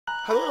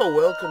Hello,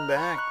 welcome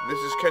back. This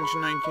is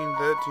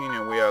Kenshin1913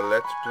 and we are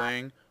Let's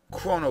Playing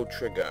Chrono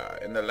Trigger.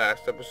 In the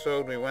last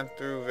episode we went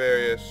through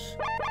various...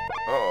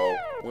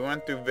 we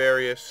went through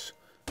various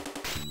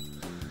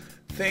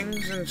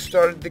things and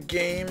started the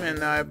game,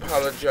 and I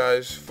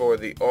apologize for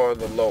the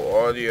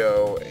low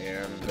audio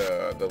and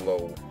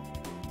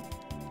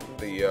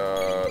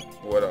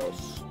what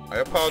else? I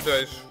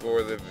apologize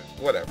for the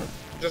whatever.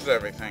 Just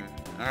everything.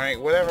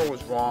 Alright, whatever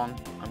was wrong,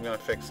 I'm gonna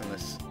fix in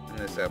this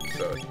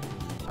episode.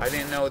 I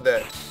didn't know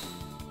that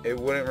it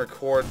wouldn't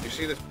record. You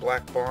see this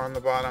black bar on the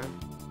bottom?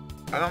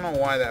 I don't know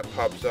why that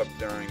pops up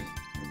during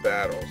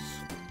battles.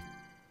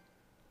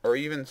 Or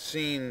even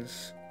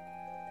scenes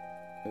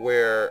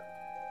where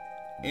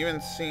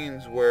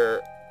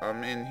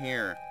I'm in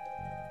here.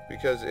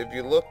 Because if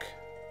you look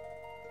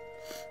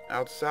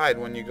outside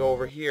when you go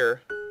over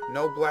here,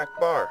 no black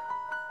bar.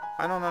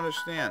 I don't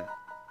understand.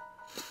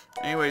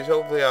 Anyways,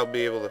 hopefully I'll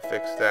be able to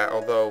fix that,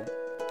 although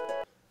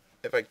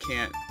if I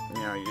can't,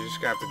 you're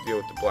just gonna have to deal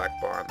with the black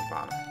bar on the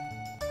bottom.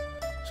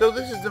 So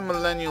this is the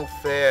Millennial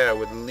Fair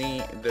with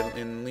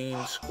in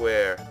Lean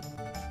Square.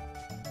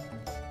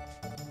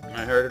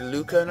 I heard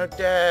Luca and her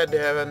dad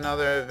have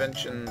another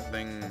invention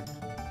thing.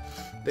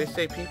 They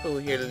say people who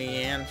hear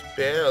Leanne's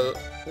bell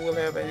will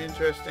have an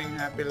interesting,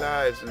 happy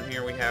lives. And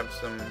here we have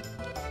some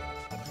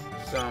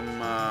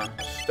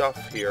stuff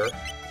here.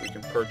 We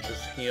can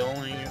purchase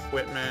healing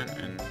equipment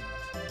and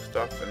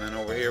stuff, and then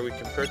over here we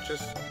can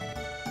purchase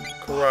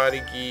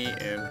karate gi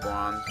and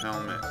bronze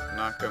helmet.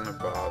 Not gonna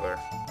bother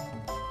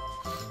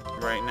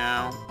right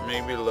now,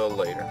 maybe a little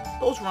later.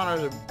 Those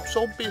runners are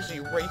so busy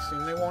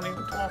racing they won't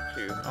even talk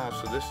to you.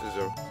 Oh, so this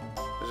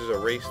is a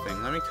race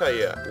thing. Let me tell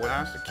you, when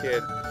I was a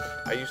kid,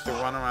 I used to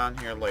run around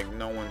here like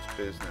no one's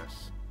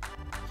business.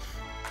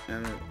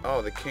 And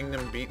oh, the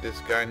kingdom beat this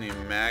guy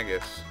named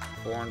Magus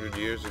 400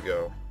 years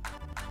ago.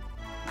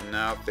 And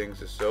now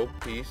things are so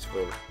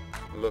peaceful.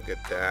 Look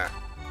at that.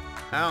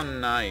 How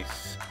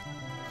nice.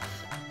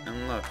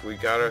 And look, we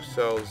got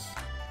ourselves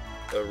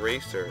a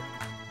racer.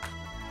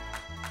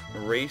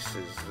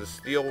 Races. The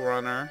steel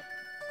runner.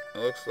 It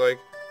looks like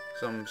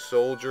some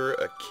soldier,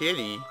 a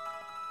kitty,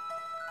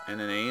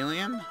 and an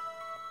alien.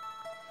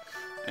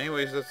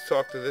 Anyways, let's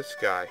talk to this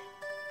guy.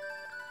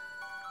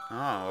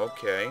 Oh,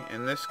 okay.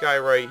 And this guy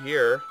right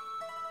here,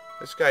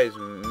 this guy is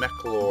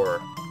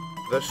Mechlor,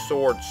 the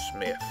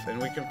swordsmith.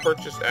 And we can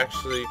purchase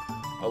actually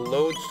a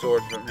load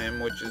sword from him,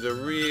 which is a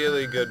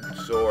really good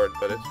sword,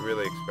 but it's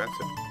really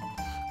expensive.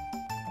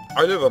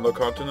 I live on the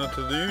continent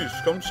to the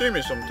east. Come see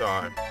me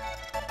sometime.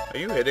 Are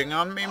you hitting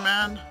on me,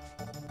 man?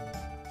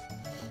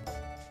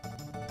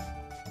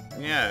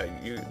 Yeah,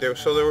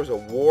 so there was a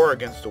war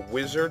against a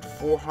wizard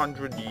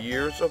 400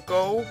 years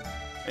ago.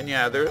 And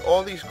yeah, there are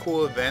all these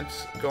cool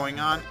events going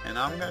on, and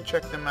I'm going to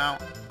check them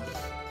out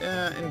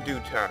in due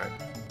time.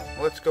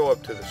 Let's go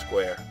up to the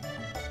square.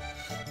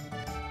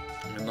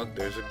 And look,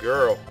 there's a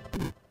girl.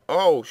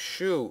 Oh,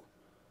 shoot.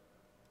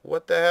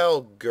 What the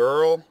hell,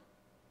 girl?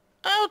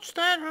 Ouch,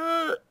 that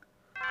hurt.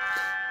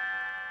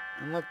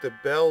 And look, the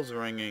bell's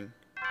ringing.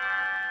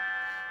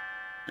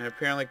 And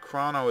apparently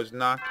Chrono is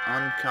knocked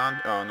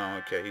unconscious. Oh, no,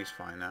 okay, he's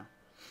fine now.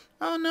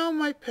 Oh, no,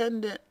 my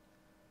pendant.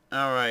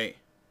 Alright.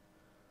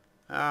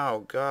 Oh,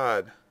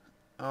 God.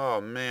 Oh,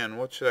 man,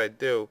 what should I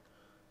do?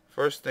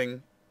 First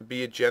thing,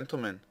 be a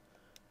gentleman.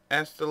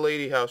 Ask the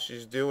lady how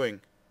she's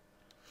doing.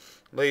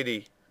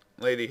 Lady,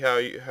 how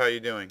you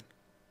doing?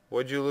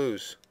 What'd you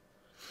lose?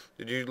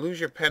 Did you lose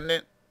your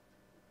pendant?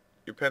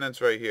 Your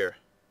pendant's right here.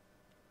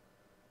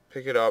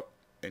 Pick it up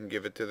and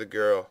give it to the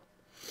girl.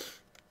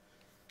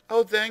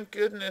 Oh, thank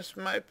goodness,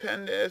 my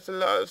pendant has a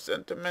lot of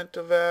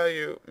sentimental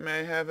value. May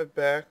I have it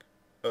back?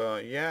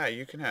 Yeah,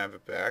 you can have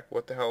it back.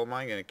 What the hell am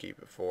I gonna keep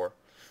it for?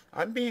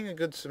 I'm being a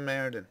good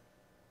Samaritan.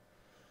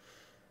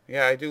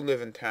 Yeah, I do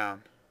live in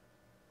town.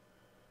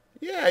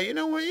 Yeah, you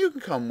know what? You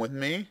can come with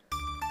me.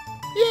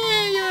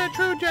 Yeah, you're a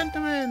true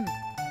gentleman.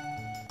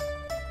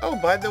 Oh,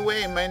 by the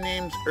way, my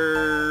name's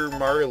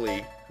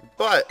Marley.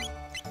 But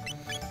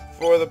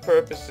for the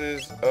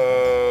purposes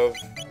of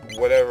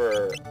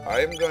whatever,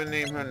 I'm going to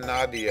name her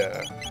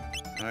Nadia.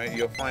 Alright,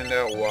 you'll find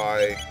out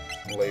why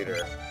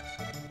later.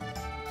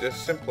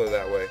 Just simpler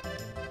that way.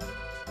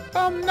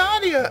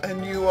 Nadia,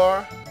 and you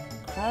are?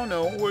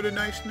 Chrono, what a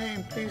nice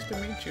name. Pleased to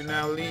meet you.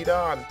 Now lead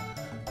on.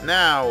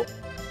 Now,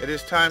 it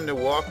is time to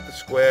walk the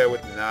square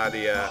with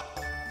Nadia.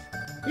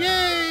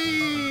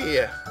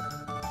 Yay!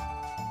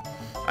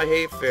 I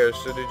hate fairs,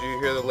 so did you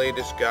hear the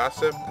latest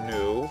gossip?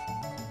 No.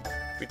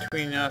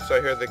 Between us,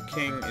 I hear the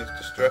king is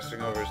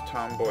distressing over his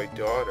tomboy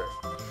daughter.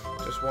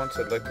 Just once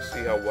I'd like to see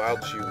how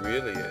wild she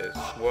really is.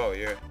 Whoa,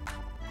 you're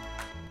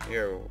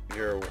a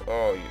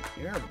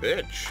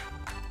bitch.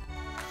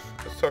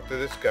 Let's talk to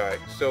this guy.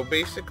 So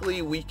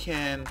basically, we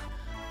can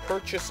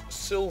purchase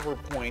silver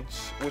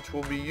points, which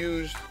will be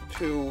used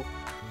to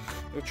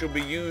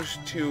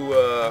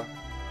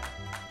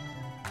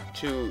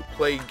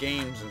play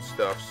games and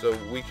stuff. So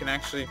we can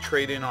actually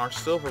trade in our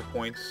silver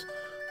points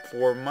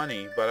for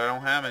money, but I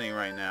don't have any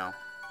right now.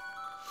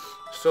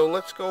 So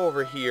let's go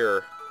over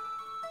here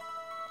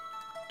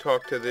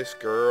talk to this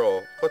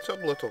girl. What's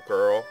up, little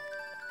girl?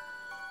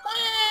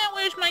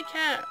 Where's my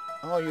cat?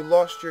 Oh, you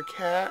lost your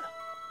cat?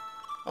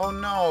 Oh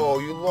no,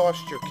 you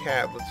lost your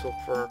cat. Let's look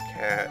for our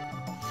cat.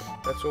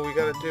 That's what we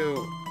gotta do.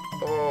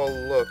 Oh,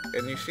 look.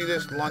 And you see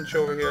this lunch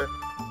over here?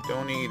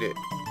 Don't eat it.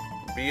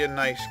 Be a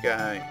nice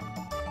guy.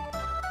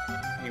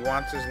 He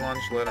wants his lunch,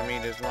 let him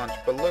eat his lunch.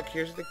 But look,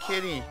 here's the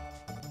kitty.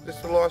 Is this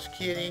the lost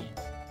kitty?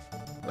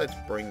 Let's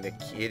bring the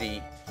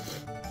kitty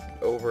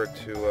over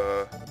to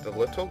the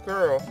little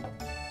girl.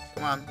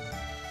 Come on.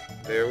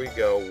 There we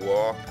go.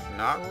 Walk,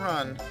 not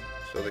run,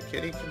 so the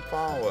kitty can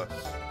follow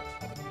us.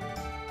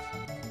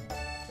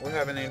 We're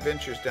having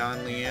adventures down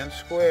in Leanne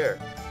Square.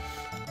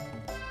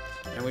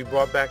 And we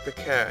brought back the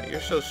cat.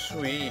 You're so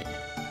sweet.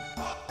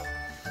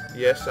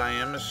 Yes, I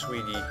am a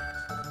sweetie.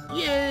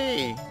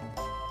 Yay!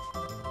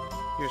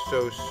 You're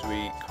so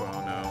sweet,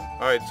 Chrono.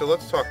 Alright, so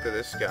let's talk to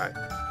this guy.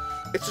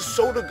 It's a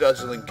soda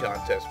guzzling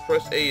contest.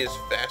 Press A as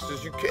fast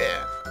as you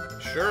can.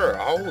 Sure,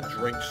 I will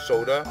drink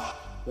soda.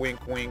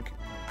 Wink, wink.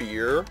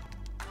 Beer.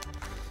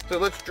 So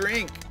let's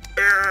drink.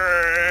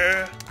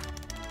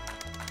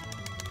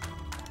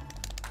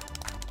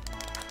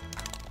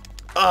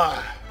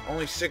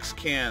 Only 6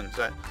 cans.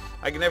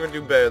 I can never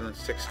do better than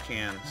 6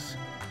 cans.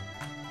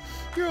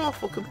 You're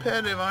awful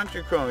competitive, aren't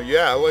you, Chrono?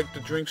 Yeah, I like to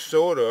drink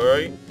soda,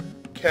 alright?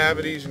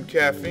 Cavities and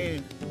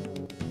caffeine.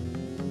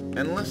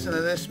 And listen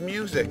to this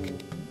music.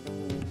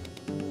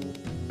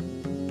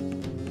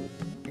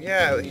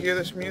 Yeah, hear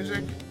this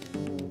music?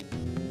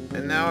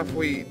 And now if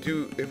we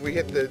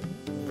hit the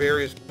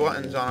various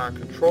buttons on our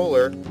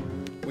controller,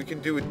 we can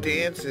do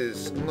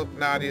dances. And look,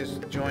 Nadia's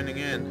joining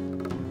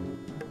in.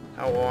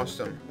 How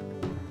awesome.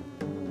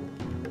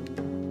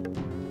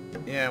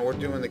 Yeah, we're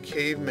doing the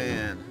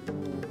caveman.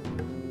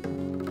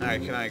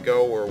 Alright, can I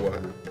go or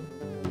what?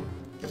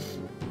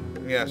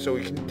 Yeah, so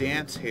we can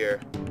dance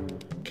here.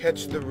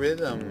 Catch the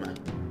rhythm.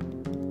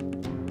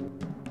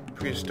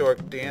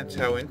 Prehistoric dance,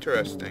 how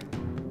interesting.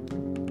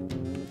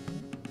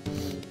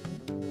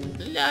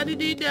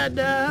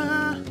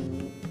 La-di-di-da-da.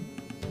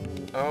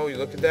 Oh, you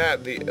look at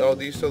that.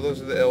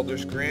 Those are the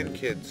elders'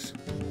 grandkids.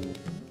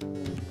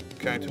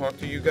 Can I talk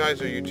to you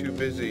guys, or are you too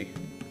busy?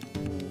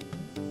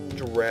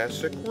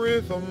 Jurassic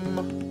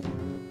Rhythm.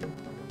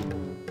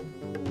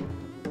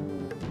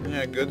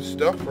 Yeah, good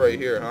stuff right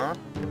here, huh?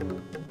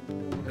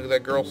 Look at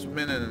that girl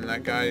spinning and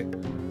that guy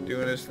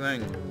doing his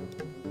thing.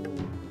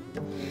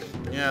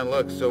 Yeah,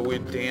 look, so we're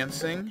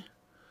dancing.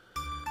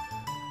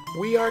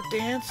 We are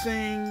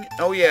dancing.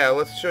 Oh yeah,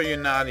 let's show you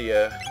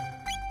Nadia.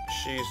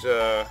 She's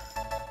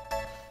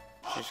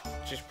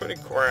pretty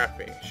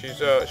crappy.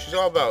 She's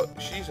all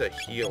about, she's a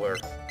healer.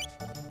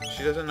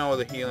 She doesn't know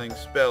the healing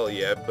spell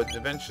yet, but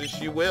eventually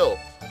she will.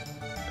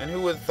 And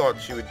who would have thought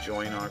she would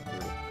join our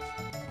group?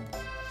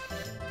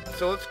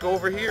 So let's go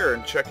over here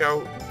and check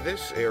out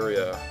this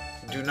area.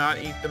 Do not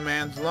eat the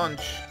man's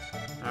lunch.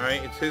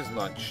 Alright, it's his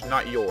lunch,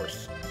 not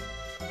yours.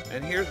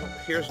 And here's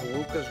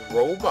Luca's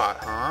robot,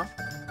 huh?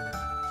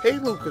 Hey,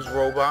 Luca's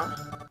robot.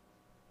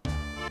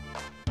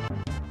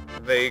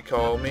 They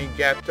call me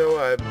Gatto,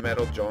 I have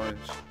metal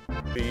joints.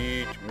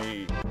 Beat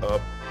me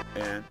up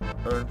and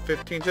earn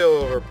 15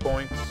 silver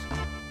points.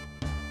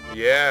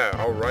 Yeah,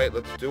 alright,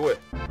 let's do it.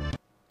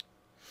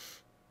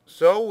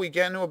 So, we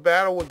get into a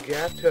battle with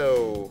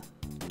Gatto.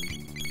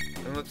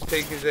 And let's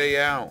take his A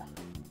out.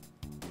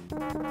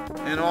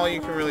 And all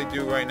you can really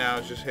do right now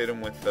is just hit him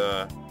with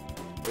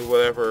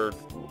whatever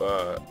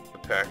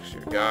attacks you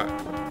got.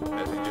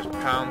 As he just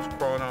pounds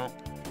Chrono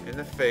in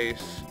the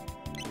face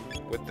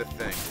with the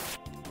thing.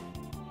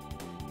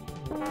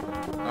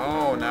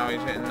 Oh, now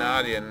he's hitting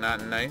Nadia.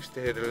 Not nice to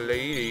hit a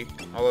lady.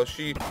 Although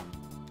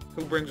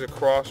who brings a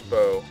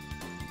crossbow?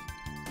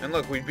 And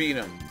look, we beat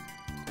him.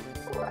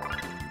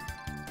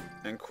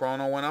 And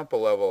Chrono went up a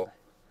level.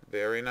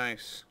 Very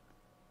nice.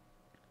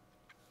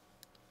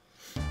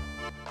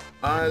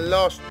 I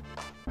lost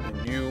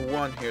and you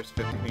won. Here's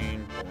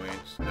 15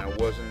 points. Now,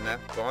 wasn't that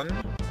fun?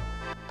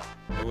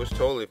 It was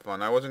totally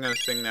fun. I wasn't going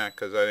to sing that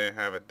because I didn't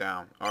have it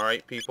down.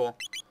 Alright, people?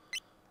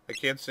 I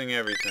can't sing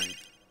everything.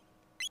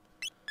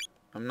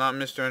 I'm not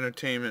Mr.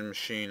 Entertainment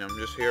Machine. I'm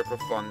just here for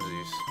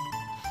funsies.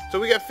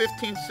 So we got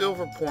 15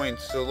 silver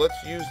points. So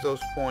let's use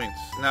those points.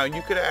 Now,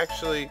 you could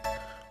actually...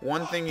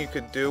 One thing you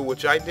could do,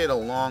 which I did a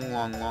long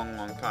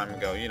time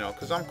ago, you know,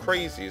 because I'm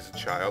crazy as a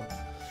child.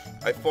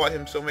 I fought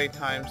him so many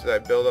times that I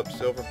built up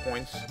silver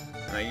points,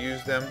 and I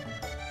used them,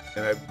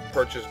 and I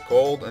purchased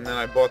gold, and then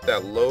I bought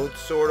that load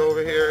sword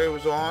over here. It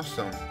was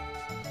awesome.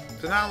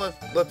 So now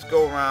let's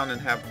go around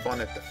and have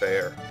fun at the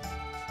fair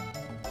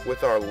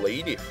with our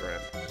lady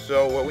friend.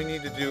 So what we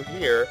need to do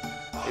here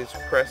is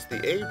press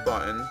the A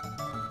button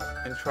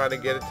and try to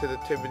get it to the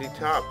tippity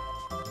top.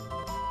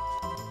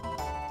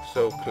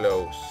 So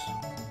close.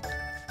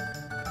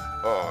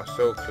 Oh,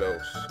 so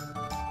close.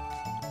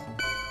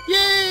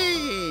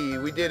 Yay!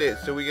 We did it.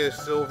 So we get a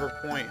silver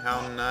point.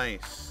 How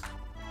nice.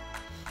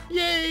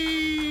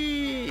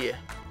 Yay!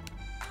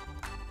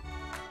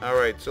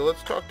 Alright, so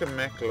let's talk to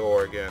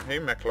Mechlor again. Hey,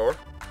 Mechlor.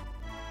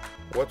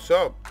 What's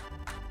up?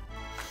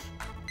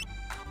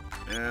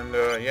 And,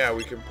 yeah,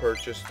 we can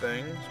purchase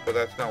things, but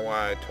that's not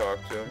why I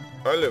talked to him.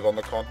 I live on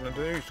the continent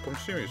of the East. Come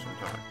see me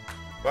sometime.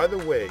 By the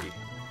way,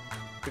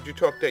 could you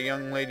talk that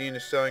young lady into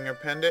selling her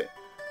pendant?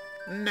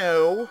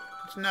 No,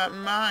 it's not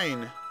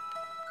mine.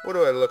 What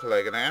do I look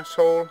like, an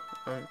asshole?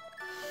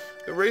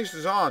 The race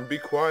is on. Be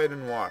quiet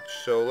and watch.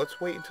 So let's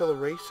wait until the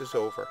race is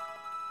over.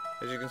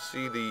 As you can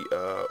see,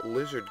 the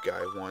lizard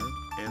guy won,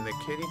 and the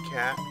kitty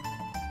cat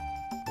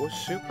was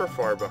super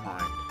far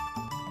behind.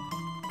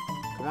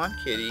 Come on,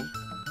 kitty.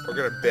 We're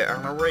going to bet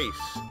on a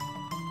race.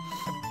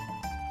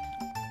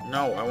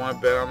 No, I want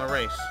to bet on the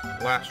race.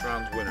 Last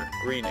round's winner,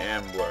 Green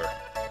Ambler.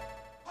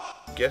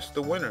 Guess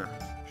the winner.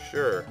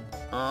 Sure.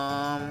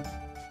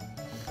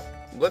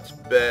 Let's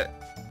bet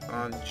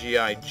on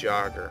G.I.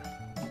 Jogger.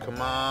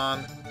 Come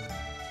on.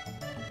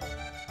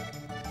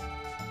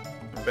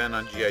 I'm betting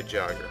on G.I.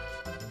 Jogger.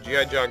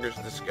 G.I. Jogger's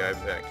this guy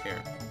back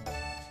here.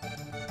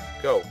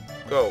 Go.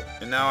 Go.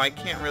 And now I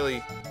can't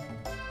really...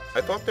 I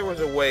thought there was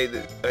a way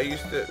that I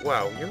used to...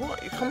 Wow.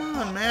 Come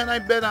on, man. I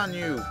bet on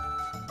you.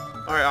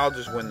 Alright, I'll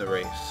just win the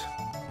race.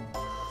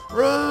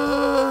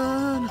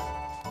 Run!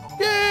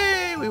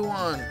 Yay! We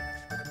won.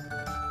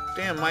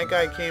 Damn, my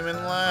guy came in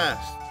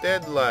last.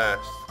 Dead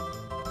last.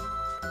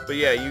 But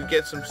yeah, you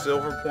get some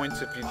silver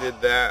points if you did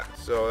that,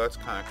 so that's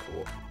kind of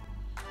cool.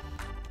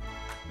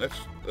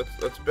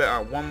 Let's bet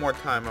on one more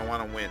time. I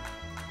want to win.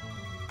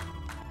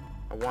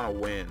 I want to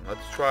win.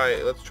 Let's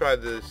try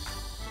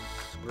this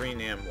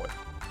Green Ambler.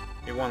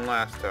 He won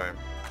last time.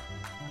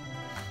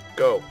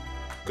 Go.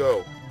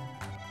 Go.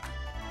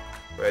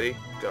 Ready?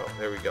 Go.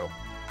 There we go.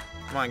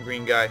 Come on,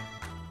 green guy.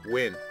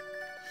 Win.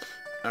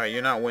 Alright,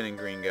 you're not winning,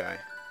 green guy.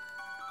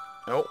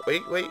 Oh,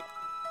 wait.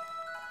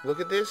 Look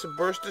at this. A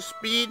burst of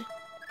speed.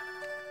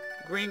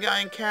 Green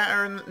guy and cat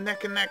are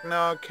neck and neck.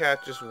 No,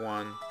 cat just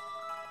won.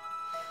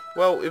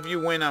 Well, if you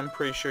win, I'm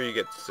pretty sure you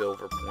get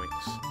silver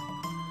points.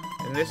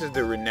 And this is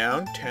the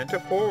renowned Tent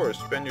of Horrors.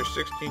 Spend your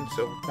 16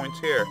 silver points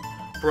here.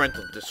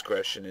 Parental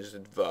discretion is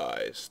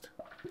advised.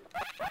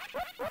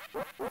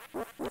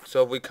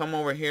 So if we come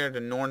over here to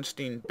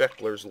Nornstein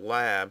Beckler's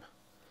lab,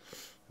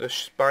 the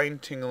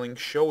spine-tingling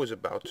show is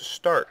about to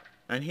start.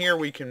 And here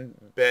we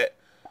can bet,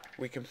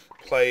 we can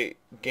play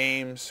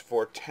games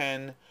for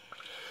 10,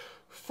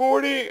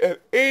 40, and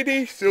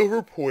 80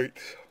 silver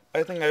points.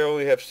 I think I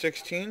only have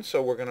 16,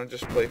 so we're going to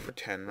just play for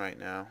 10 right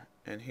now.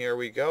 And here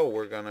we go.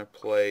 We're going to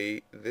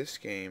play this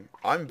game.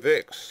 I'm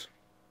Vix.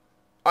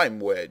 I'm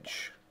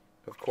Wedge.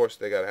 Of course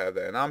they got to have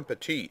that. And I'm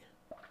Petite.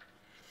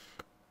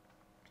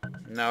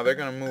 Now they're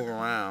going to move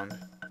around.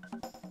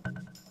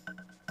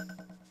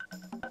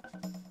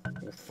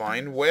 We'll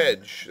find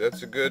Wedge.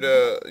 That's a good,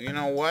 you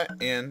know what?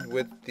 And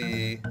with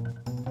the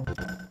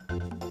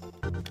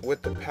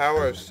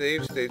power of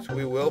save states,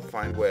 we will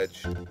find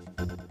Wedge.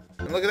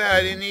 And look at that,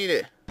 I didn't eat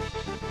it.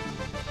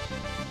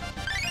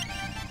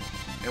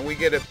 And we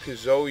get a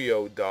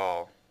Pizzoyo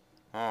doll.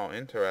 Oh,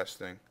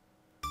 interesting.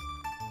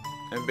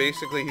 And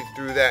basically he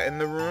threw that in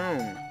the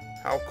room.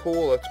 How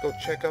cool, let's go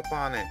check up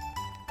on it.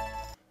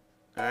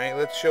 Alright,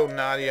 let's show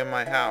Nadia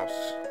my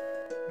house.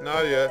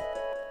 Nadia,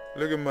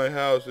 look at my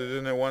house,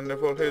 isn't it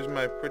wonderful? Here's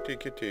my pretty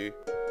kitty.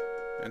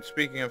 And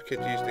speaking of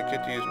kitties, the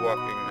kitty is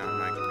walking on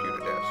my computer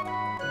desk.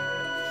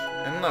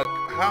 And look,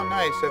 how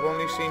nice, I've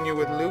only seen you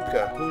with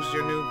Luca. Who's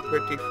your new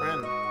pretty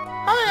friend?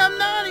 Hi, I'm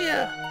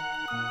Nadia!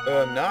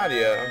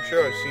 Nadia, I'm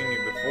sure I've seen you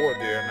before,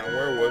 dear. Now,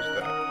 where was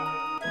that?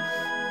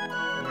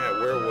 Yeah,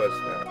 where was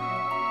that?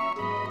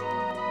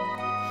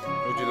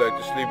 Would you like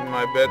to sleep in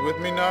my bed with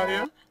me,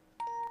 Nadia?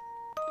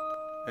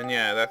 And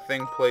yeah, that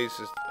thing plays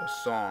a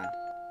song.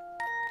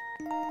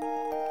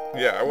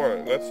 Yeah,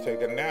 let's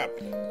take a nap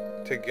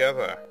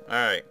together.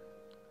 Alright.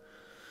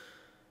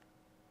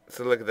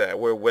 So look at that,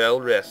 we're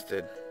well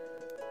rested.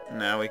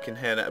 Now we can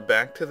head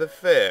back to the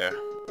fair,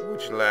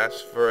 which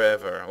lasts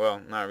forever. Well,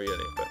 not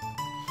really, but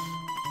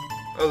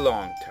a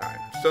long time.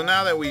 So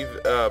now that we've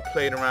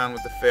played around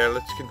with the fair,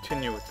 let's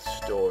continue with the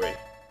story.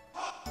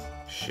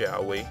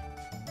 Shall we?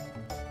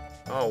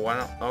 Oh, why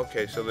don't...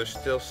 Okay, so they're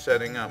still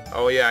setting up.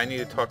 Oh yeah, I need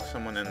to talk to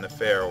someone in the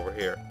fair over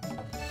here.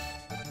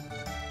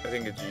 I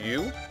think it's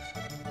you?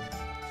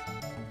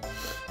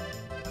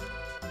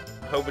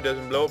 Hope it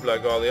doesn't blow up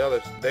like all the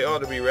others. They ought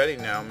to be ready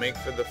now. Make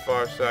for the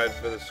far side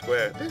for the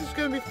square. This is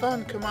gonna be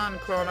fun. Come on,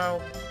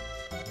 Chrono.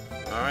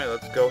 Alright,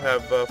 let's go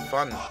have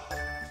fun.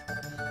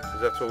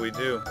 That's what we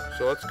do.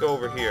 So let's go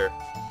over here.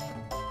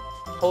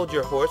 Hold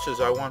your horses,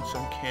 I want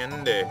some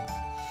candy.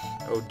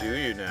 Oh, do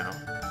you now?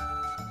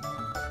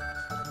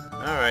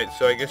 Alright,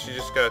 so I guess you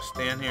just gotta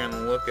stand here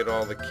and look at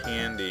all the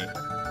candy.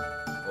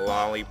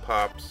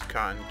 Lollipops,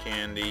 cotton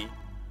candy.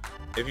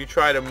 If you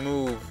try to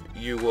move,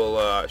 you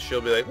will,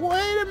 she'll be like,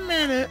 wait a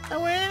minute,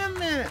 wait a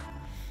minute.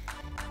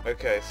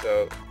 Okay,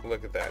 so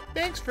look at that.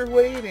 Thanks for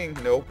waiting.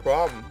 No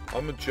problem.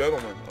 I'm a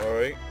gentleman,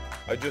 alright?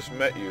 I just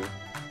met you.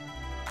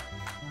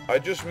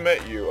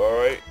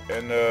 Alright?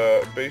 And,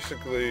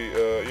 basically,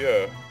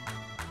 yeah.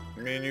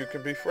 Me and you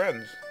can be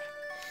friends.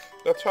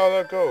 That's how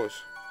that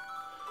goes.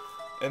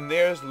 And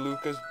there's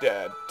Luca's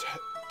dad,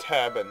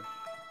 Tabin.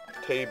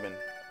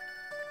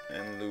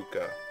 And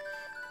Luca.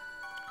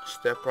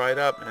 Step right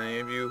up. Any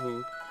of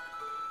you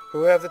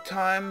who have the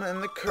time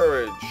and the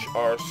courage.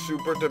 Our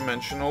super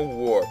dimensional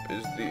warp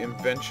is the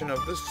invention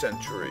of the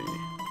century.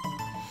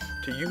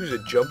 To use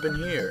it, jump in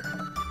here.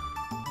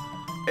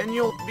 And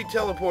you'll be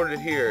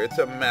teleported here. It's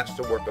a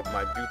masterwork of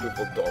my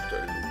beautiful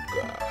daughter,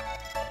 Luca.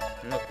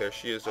 And look, there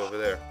she is over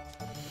there.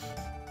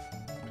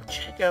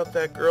 Check out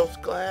that girl's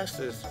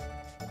glasses.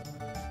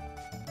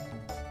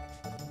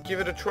 Give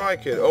it a try,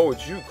 kid. Oh,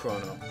 it's you,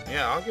 Chrono.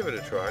 Yeah, I'll give it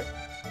a try.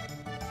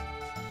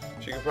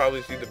 She can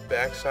probably see the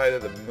backside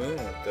of the moon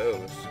with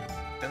those.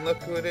 And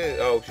look who it is.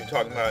 Oh, she's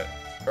talking about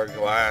her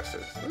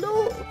glasses.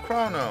 No,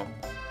 Chrono.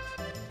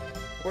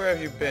 Where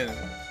have you been?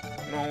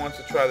 No one wants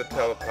to try the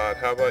telepod.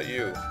 How about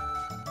you?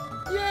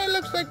 Yeah, it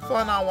looks like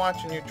fun. I'm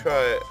watching you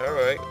try it.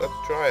 Alright, let's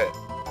try it.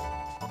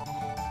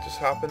 Just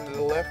hop into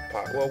the left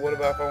pod. Well, what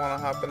about if I want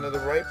to hop into the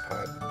right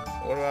pod?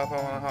 What about if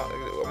I want to hop...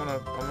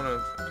 I'm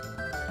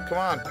gonna... Come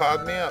on,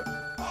 pod me up.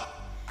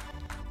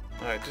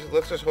 Alright,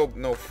 let's just hope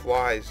no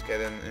flies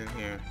get in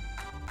here.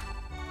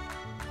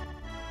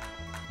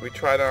 We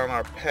tried it on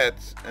our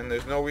pets, and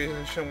there's no reason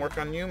it shouldn't work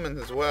on humans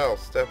as well.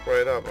 Step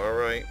right up.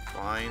 Alright,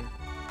 fine.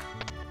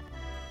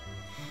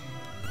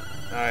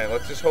 Alright,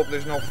 let's just hope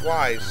there's no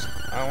flies.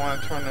 I don't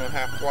want to turn into a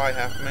half fly,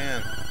 half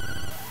man.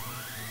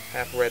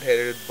 Half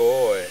red-headed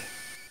boy.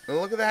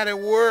 Look at that, it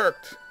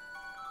worked!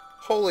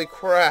 Holy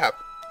crap.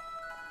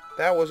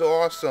 That was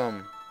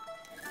awesome.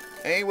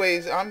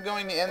 Anyways, I'm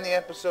going to end the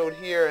episode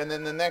here, and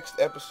then the next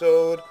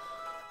episode,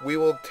 we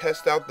will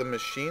test out the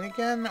machine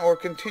again, or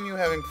continue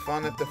having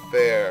fun at the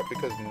fair,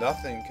 because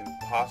nothing can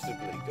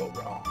possibly go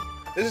wrong.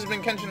 This has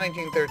been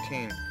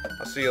Kenshin1913.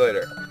 I'll see you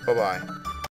later. Bye-bye.